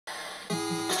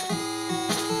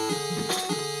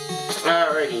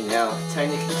Alrighty, now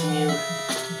time to continue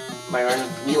my run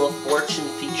of Wheel of Fortune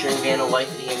featuring Vanna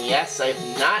Life of the NES. I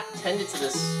have not tended to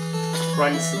this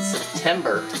run since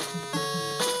September.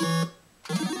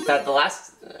 In fact,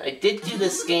 I did do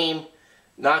this game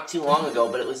not too long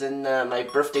ago, but it was in my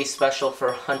birthday special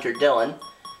for Hunter Dillon.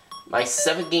 My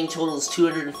 7-game total is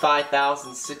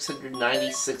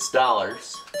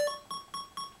 $205,696.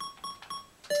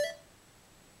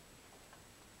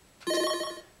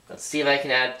 Let's see if I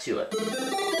can add to it.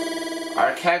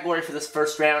 Our category for this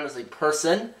first round is a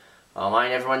person. I'll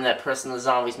remind everyone that person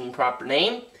doesn't always mean proper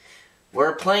name.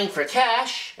 We're playing for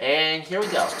cash, and here we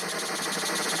go.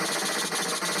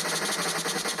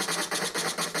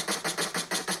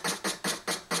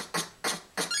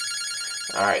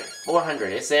 Alright,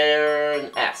 400. Is there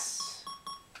an S?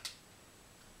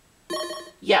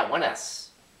 Yeah, one S.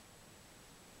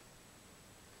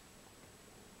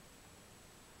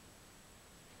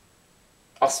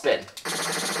 I'll spin.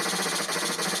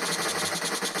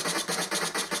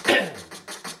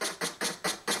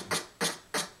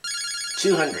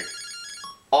 $200.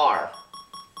 R.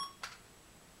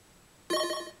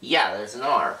 Yeah, there's an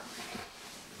R.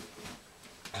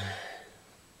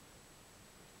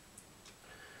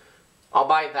 I'll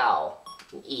buy vowel.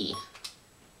 An E.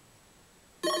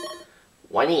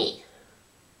 One E.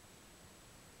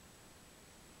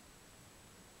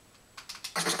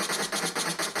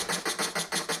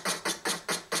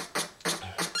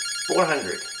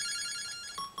 $400.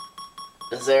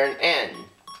 Is there an N?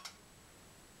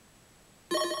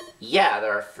 Yeah,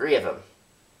 there are 3 of them.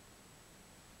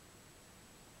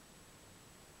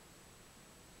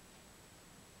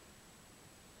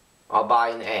 I'll buy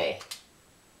an A.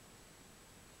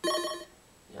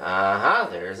 Uh-huh,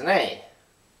 there's an A.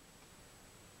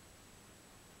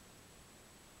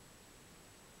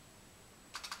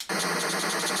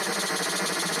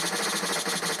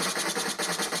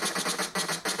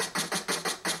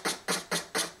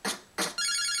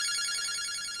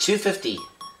 $250.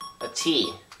 A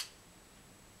T.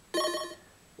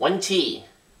 1 T.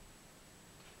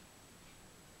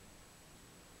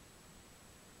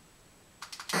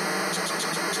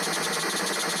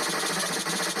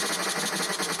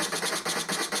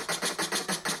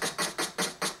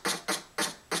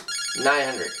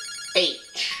 $900.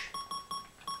 H.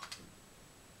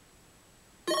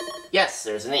 Yes,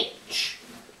 there's an H.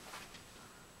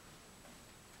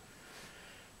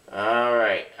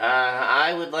 Alright,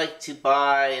 I would like to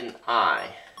buy an I.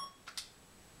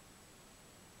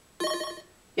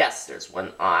 Yes, there's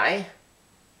one I.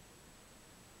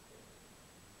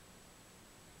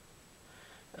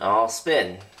 I'll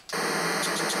spin.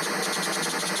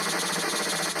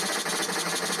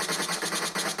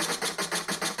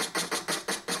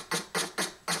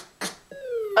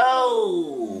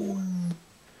 Oh!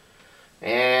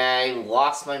 And I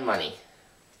lost my money.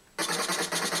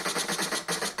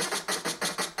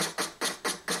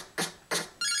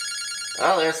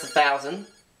 Oh, there's the 1,000.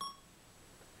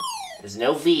 There's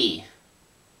no V.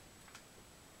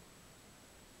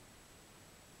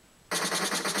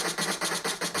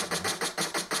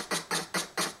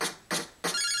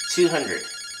 $200.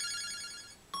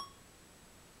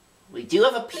 We do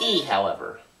have a P,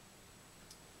 however.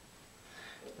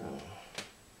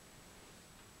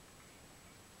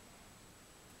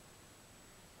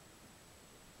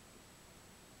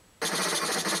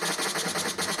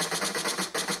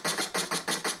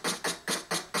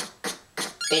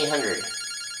 $800.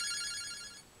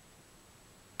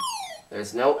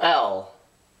 There's no L.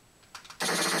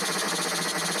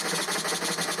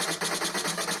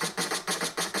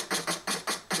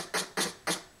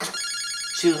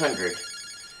 $200.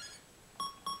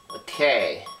 A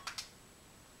K.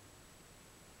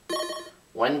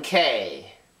 1 K.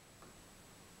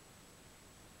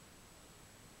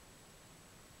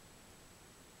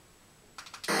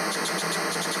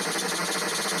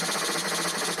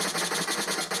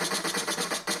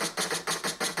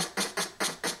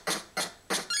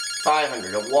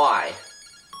 $500. A Y.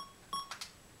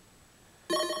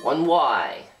 1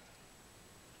 Y.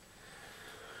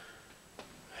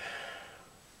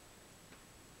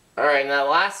 Alright, now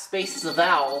last space is a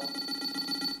vowel.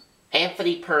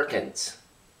 Anthony Perkins.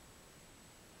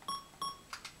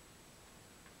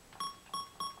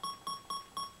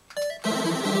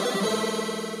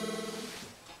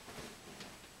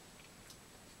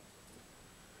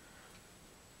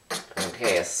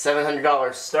 Okay, a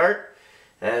 $700 start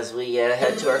as we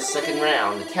head to our second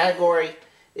round. The category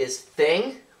is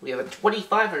thing. We have a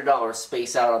 $2,500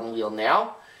 space out on the wheel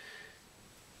now.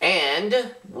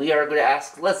 And we are going to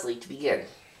ask Leslie to begin.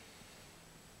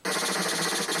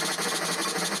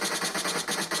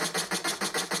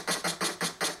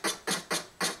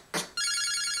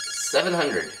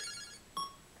 700.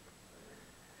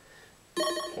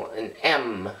 An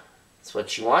M. That's what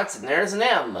she wants, and there's an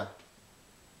M.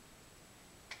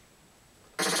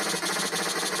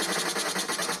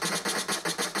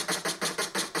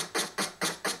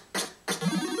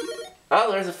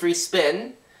 Oh, there's a free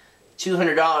spin.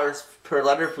 $200 per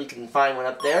letter if we can find one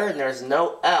up there, and there's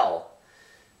no L.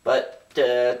 But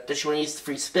does she want to use the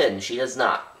free spin? She does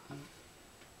not.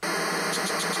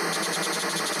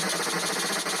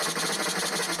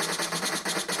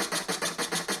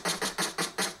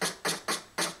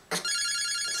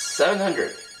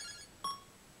 $700.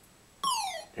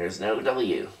 There's no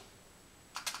W.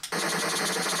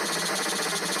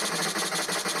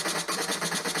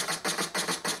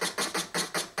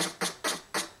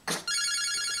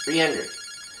 $300.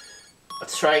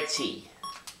 Let's try T.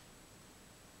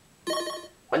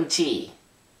 1 T.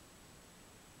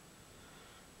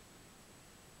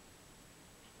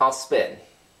 I'll spin.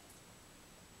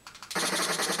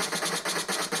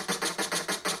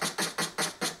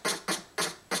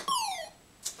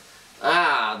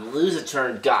 Ah, the lose a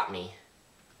turn got me.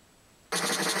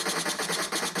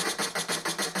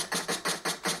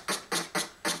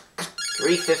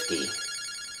 $350.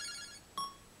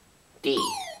 D.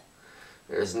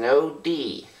 There's no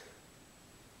D.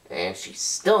 And she's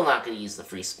still not going to use the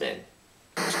free spin.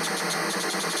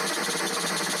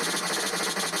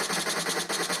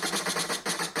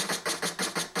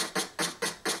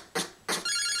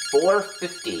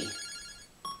 $450.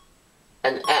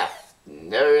 An F.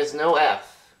 There is no F.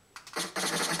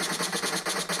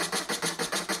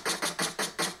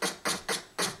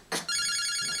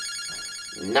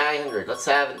 $900. Let's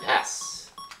have an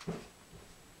S.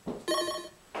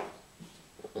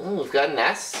 Ooh, we've got an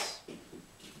S.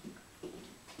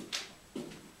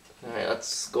 Alright,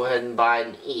 let's go ahead and buy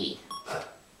an E.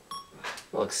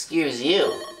 Well, excuse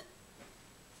you.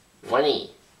 1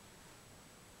 E.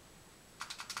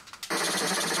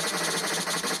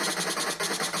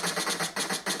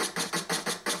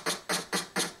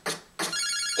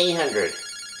 $800.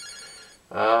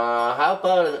 How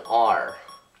about an R?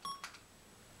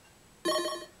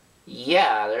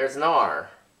 Yeah, there's an R.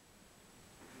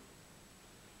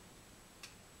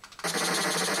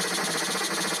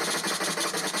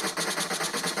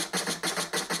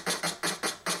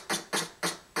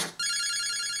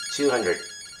 $200.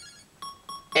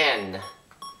 N.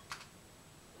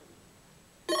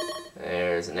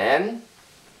 There's an N.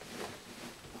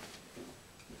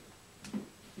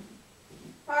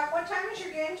 What time is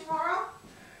your game tomorrow?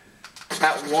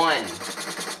 At 1.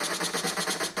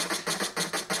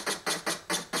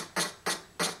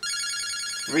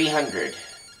 $300.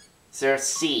 Is there a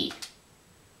C?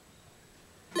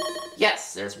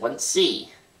 Yes, there's 1 C.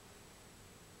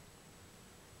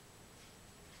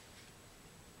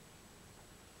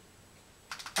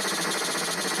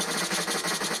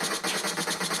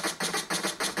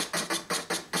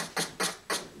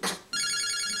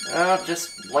 Oh,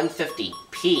 just 150.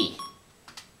 P.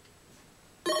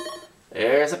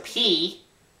 There's a P.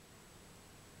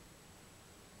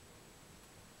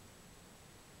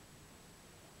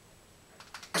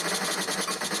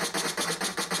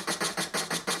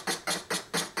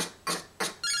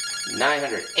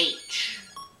 $900. H.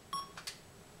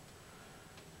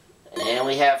 And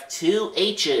we have 2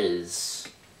 H's.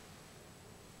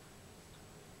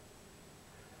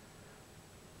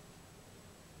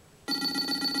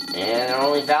 And there are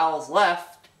only vowels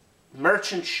left.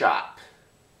 Merchant shop.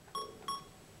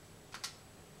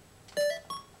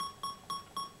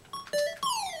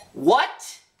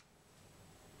 What?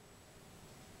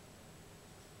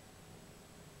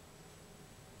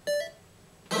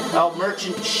 Oh,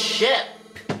 merchant ship.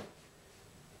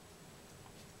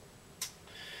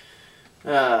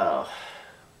 Oh.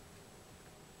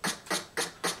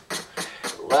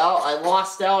 Well, I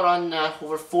lost out on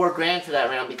over $4 grand for that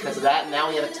round because of that, and now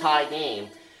we have a tie game.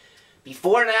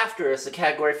 Before and after is the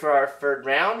category for our third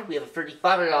round. We have a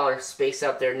 $3,500 space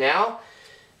out there now,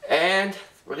 and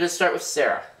we're going to start with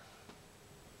Sarah.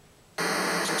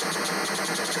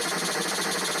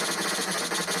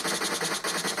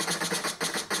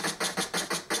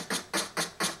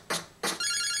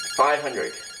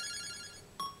 $500.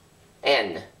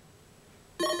 N.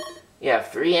 You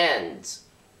have 3 N's.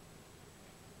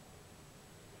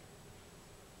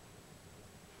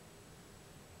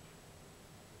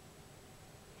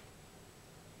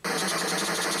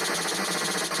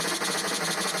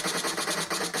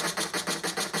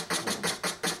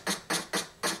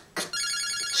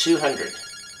 $200.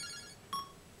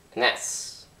 An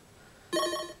S.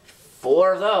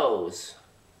 4 of those.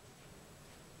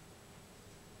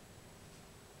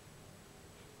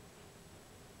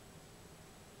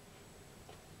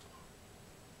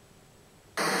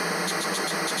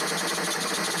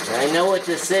 what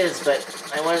this is, but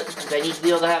I need to be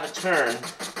able to have a turn.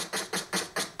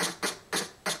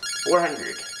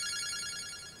 400.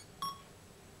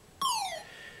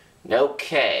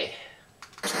 Okay.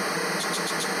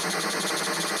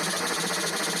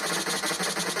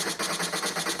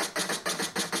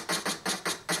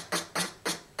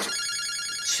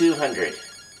 $200.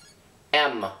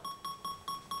 M.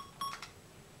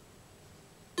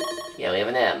 Yeah, we have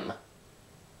an M.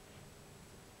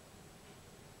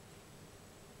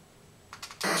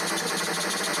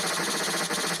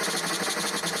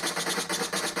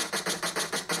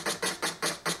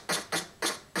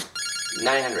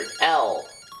 $900. L.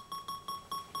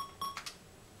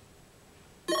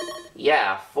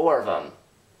 Yeah, 4 of them.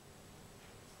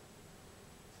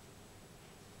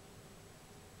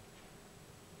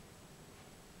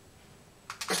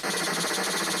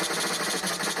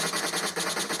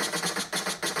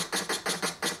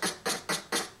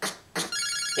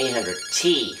 $800.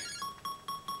 T.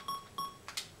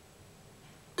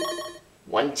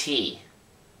 1 T.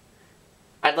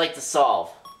 I'd like to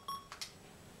solve.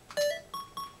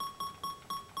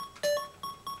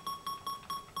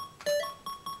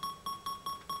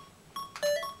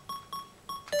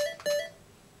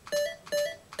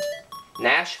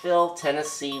 Nashville,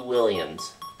 Tennessee,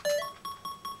 Williams.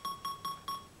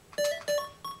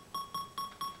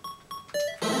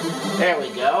 There we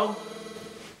go.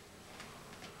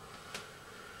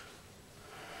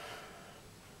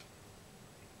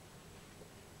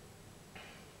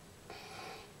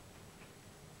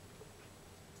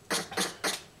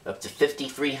 Up to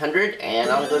 5,300, and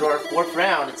I'm going to go to our 4th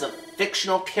round. It's a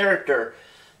fictional character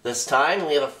this time.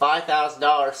 We have a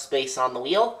 $5,000 space on the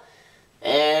wheel.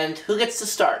 And who gets to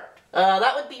start?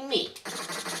 That would be me.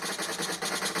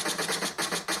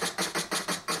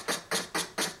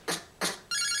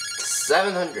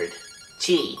 $700.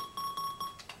 T.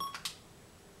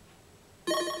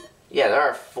 Yeah, there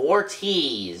are 4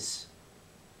 T's.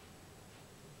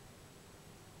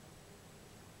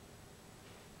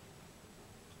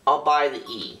 I'll buy the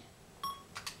E.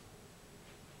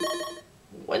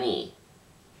 1 E.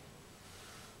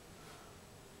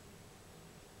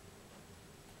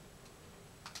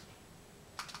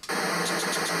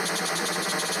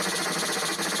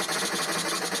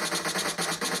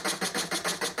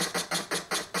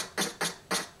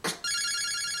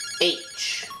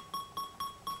 H.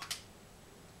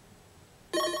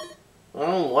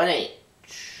 1 H.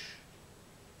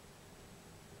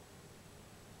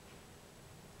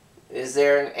 Is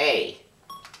there an A?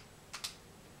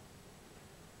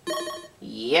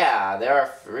 Yeah, there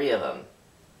are 3 of them.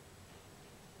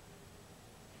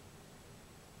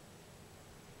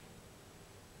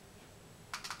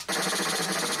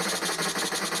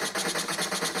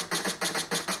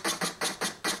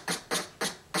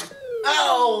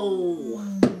 Oh!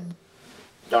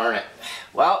 Darn it.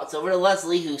 Well, it's over to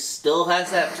Leslie, who still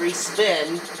has that free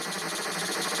spin.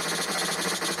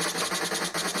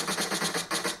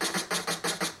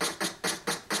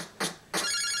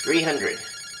 $300.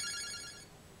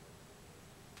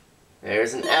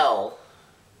 There's an L.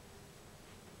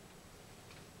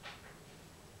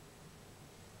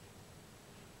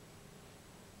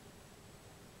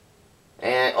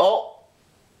 And, oh!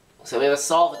 So we have a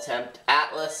solve attempt.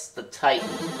 Atlas the Titan.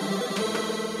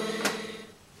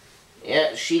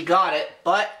 Yeah, she got it,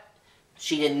 but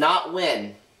she did not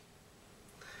win.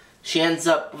 She ends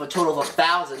up with a total of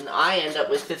 1,000. I end up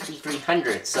with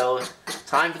 5,300. So,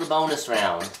 time for the bonus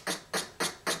round.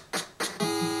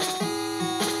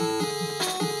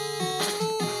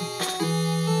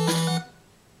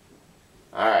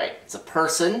 Alright, it's a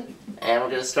person, and we're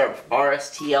going to start with R,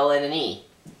 S, T, L, N, and E.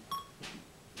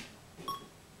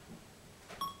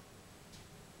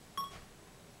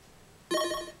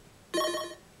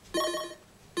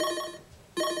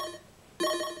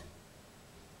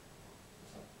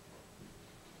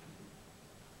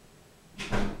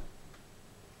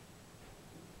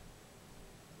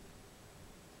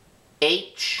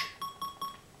 H,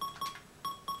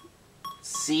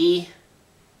 C,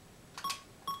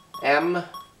 M,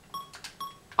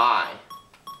 I.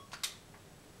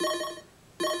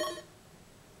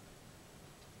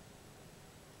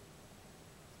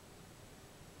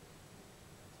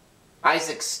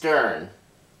 Isaac Stern.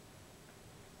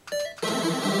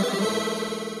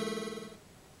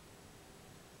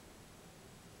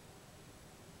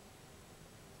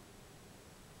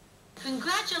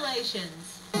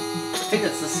 Congratulations! I think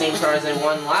it's the same prize I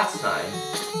won last time.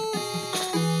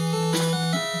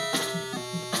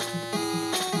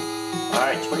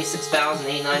 Alright,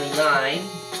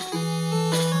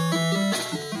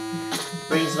 $26,899.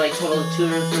 Brings my total of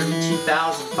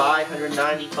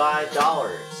 $232,595.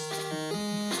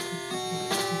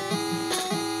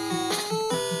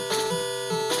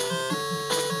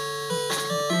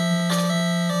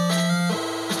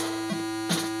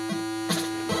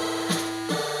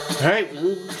 Alright,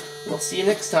 we'll see you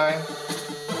next time.